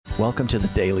Welcome to the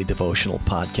daily devotional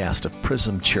podcast of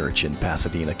Prism Church in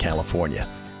Pasadena, California.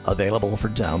 Available for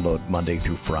download Monday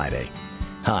through Friday.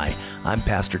 Hi, I'm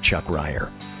Pastor Chuck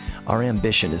Ryer. Our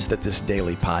ambition is that this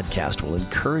daily podcast will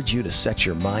encourage you to set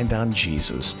your mind on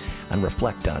Jesus and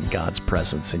reflect on God's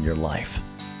presence in your life.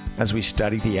 As we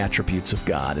study the attributes of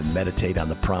God and meditate on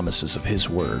the promises of His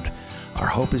Word, our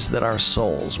hope is that our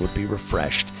souls would be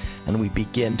refreshed and we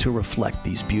begin to reflect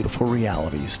these beautiful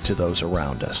realities to those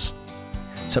around us.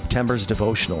 September's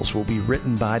devotionals will be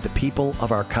written by the people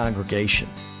of our congregation.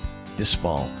 This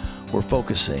fall, we're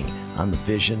focusing on the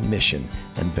vision, mission,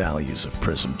 and values of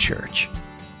Prism Church.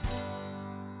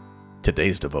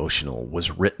 Today's devotional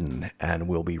was written and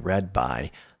will be read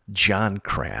by Jon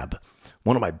Crabb,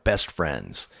 one of my best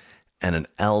friends and an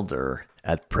elder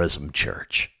at Prism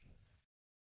Church.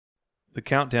 The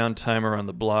countdown timer on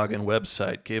the blog and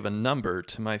website gave a number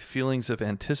to my feelings of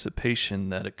anticipation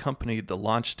that accompanied the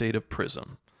launch date of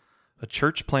Prism, a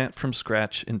church plant from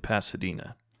scratch in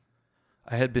Pasadena.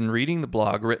 I had been reading the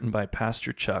blog written by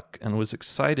Pastor Chuck and was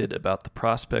excited about the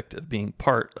prospect of being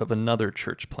part of another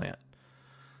church plant.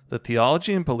 The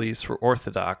theology and beliefs were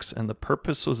orthodox and the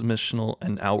purpose was missional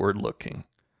and outward-looking.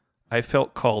 I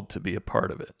felt called to be a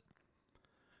part of it.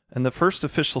 And the first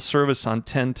official service on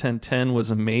 10-10-10 was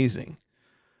amazing.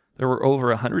 There were over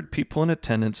 100 people in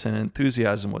attendance and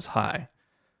enthusiasm was high.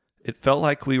 It felt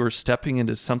like we were stepping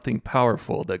into something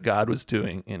powerful that God was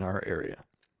doing in our area.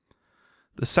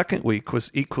 The second week was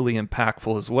equally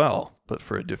impactful as well, but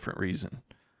for a different reason.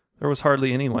 There was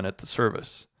hardly anyone at the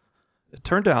service. It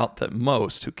turned out that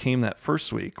most who came that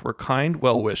first week were kind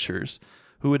well-wishers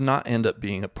who would not end up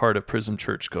being a part of Prism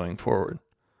Church going forward.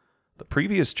 The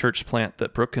previous church plant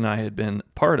that Brooke and I had been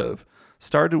part of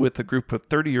started with a group of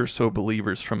 30 or so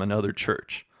believers from another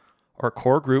church. Our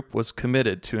core group was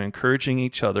committed to encouraging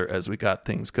each other as we got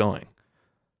things going.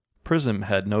 Prism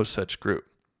had no such group.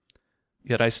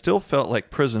 Yet I still felt like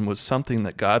Prism was something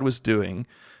that God was doing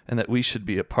and that we should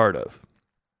be a part of.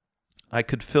 I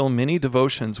could fill many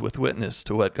devotions with witness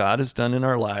to what God has done in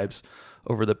our lives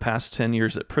over the past 10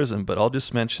 years at Prism, but I'll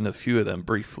just mention a few of them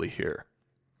briefly here.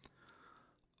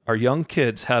 Our young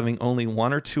kids having only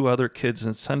one or two other kids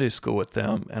in Sunday school with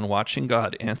them and watching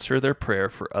God answer their prayer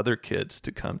for other kids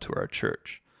to come to our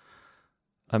church.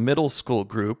 A middle school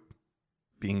group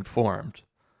being formed.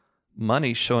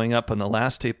 Money showing up on the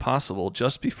last day possible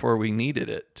just before we needed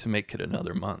it to make it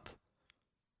another month.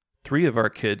 3 of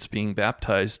our kids being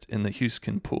baptized in the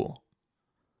Houston pool.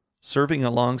 Serving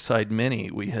alongside many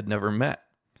we had never met.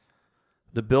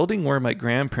 The building where my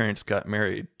grandparents got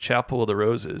married, Chapel of the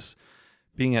Roses,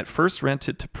 being at first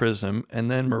rented to Prism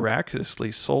and then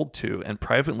miraculously sold to and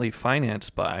privately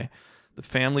financed by the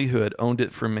family who had owned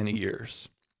it for many years.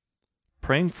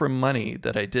 Praying for money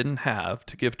that I didn't have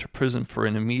to give to Prism for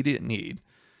an immediate need,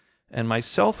 and my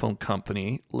cell phone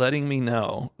company letting me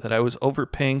know that I was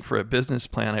overpaying for a business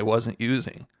plan I wasn't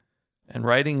using, and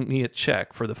writing me a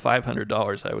check for the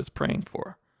 $500 I was praying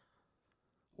for.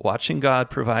 Watching God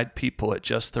provide people at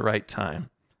just the right time,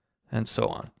 and so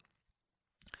on.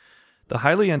 The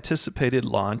highly anticipated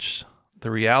launch,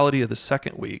 the reality of the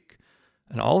second week,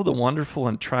 and all of the wonderful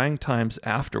and trying times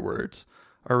afterwards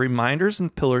are reminders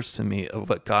and pillars to me of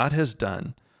what God has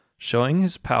done, showing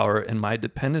His power and my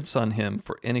dependence on Him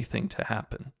for anything to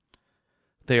happen.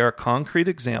 They are concrete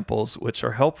examples which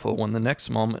are helpful when the next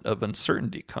moment of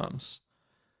uncertainty comes.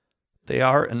 They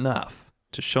are enough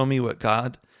to show me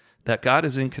that God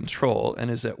is in control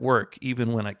and is at work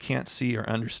even when I can't see or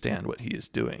understand what He is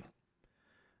doing.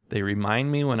 They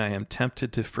remind me when I am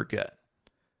tempted to forget.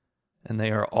 And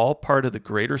they are all part of the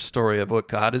greater story of what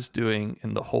God is doing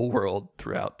in the whole world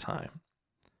throughout time.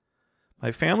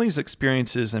 My family's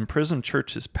experiences and Prism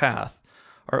Church's path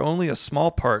are only a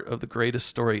small part of the greatest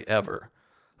story ever,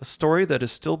 a story that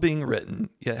is still being written,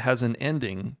 yet has an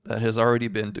ending that has already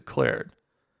been declared.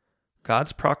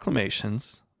 God's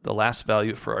proclamations, the last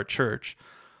value for our church,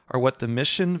 are what the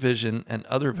mission, vision, and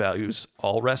other values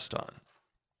all rest on.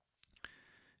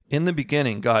 In the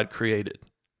beginning, God created.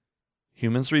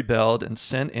 Humans rebelled and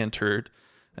sin entered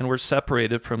and were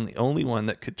separated from the only one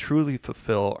that could truly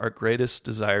fulfill our greatest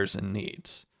desires and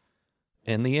needs.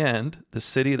 In the end, the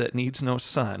city that needs no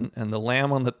sun and the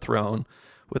Lamb on the throne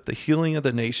with the healing of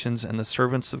the nations and the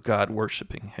servants of God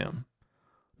worshiping Him.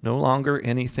 No longer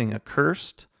anything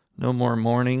accursed, no more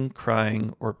mourning,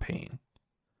 crying, or pain.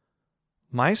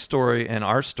 My story and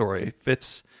our story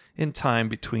fits in time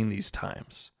between these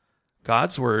times.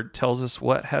 God's Word tells us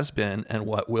what has been and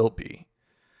what will be.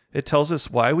 It tells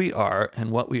us why we are and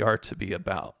what we are to be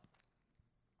about.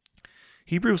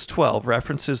 Hebrews 12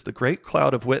 references the great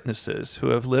cloud of witnesses who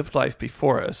have lived life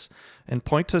before us and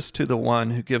point us to the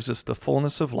one who gives us the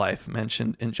fullness of life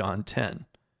mentioned in John 10.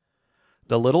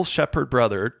 The little shepherd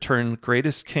brother turned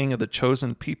greatest king of the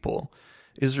chosen people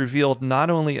is revealed not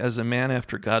only as a man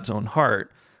after God's own heart,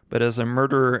 but as a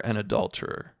murderer and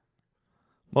adulterer.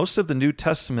 Most of the New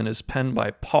Testament is penned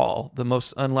by Paul, the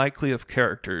most unlikely of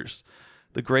characters,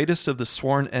 the greatest of the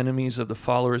sworn enemies of the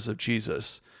followers of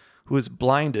Jesus, who is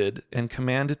blinded and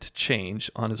commanded to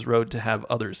change on his road to have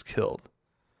others killed.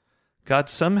 God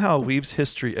somehow weaves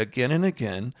history again and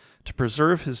again to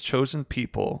preserve his chosen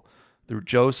people through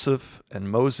Joseph and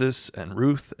Moses and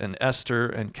Ruth and Esther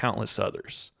and countless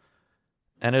others.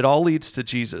 And it all leads to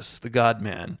Jesus, the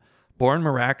God-man, born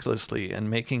miraculously and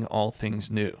making all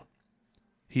things new.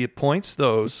 He appoints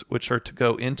those which are to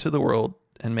go into the world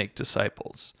and make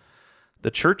disciples.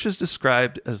 The church is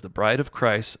described as the bride of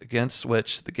Christ against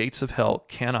which the gates of hell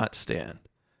cannot stand.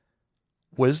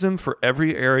 Wisdom for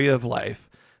every area of life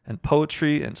and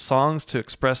poetry and songs to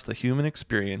express the human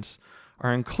experience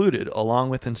are included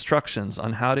along with instructions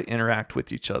on how to interact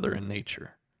with each other in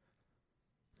nature.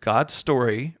 God's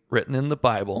story, written in the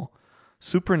Bible,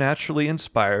 supernaturally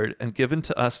inspired and given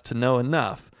to us to know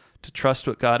enough to trust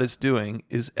what God is doing,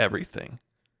 is everything.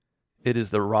 It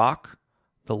is the rock,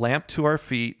 the lamp to our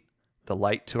feet, the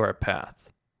light to our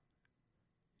path.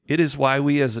 It is why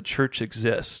we as a church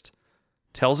exist,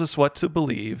 tells us what to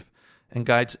believe, and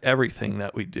guides everything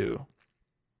that we do.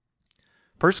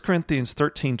 1 Corinthians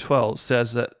 13:12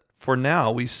 says that, "For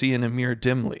now we see in a mirror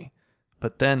dimly,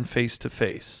 but then face to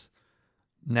face.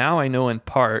 Now I know in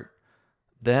part,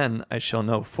 then I shall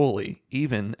know fully,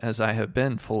 even as I have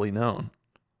been fully known."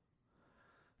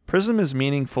 Prism is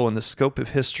meaningful in the scope of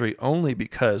history only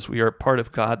because we are part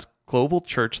of God's global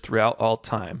church throughout all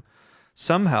time,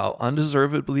 somehow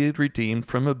undeservedly redeemed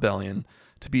from rebellion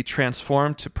to be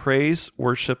transformed to praise,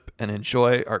 worship, and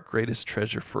enjoy our greatest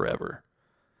treasure forever.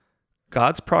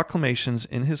 God's proclamations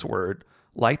in his word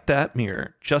light that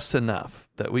mirror just enough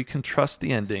that we can trust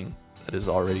the ending that is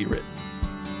already written.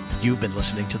 You've been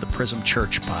listening to the Prism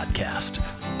Church podcast.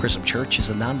 Prism Church is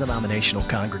a non-denominational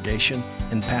congregation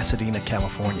in Pasadena,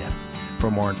 California.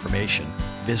 For more information,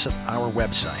 visit our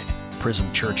website,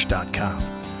 prismchurch.com,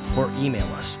 or email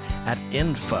us at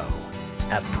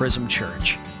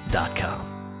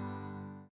info@prismchurch.com.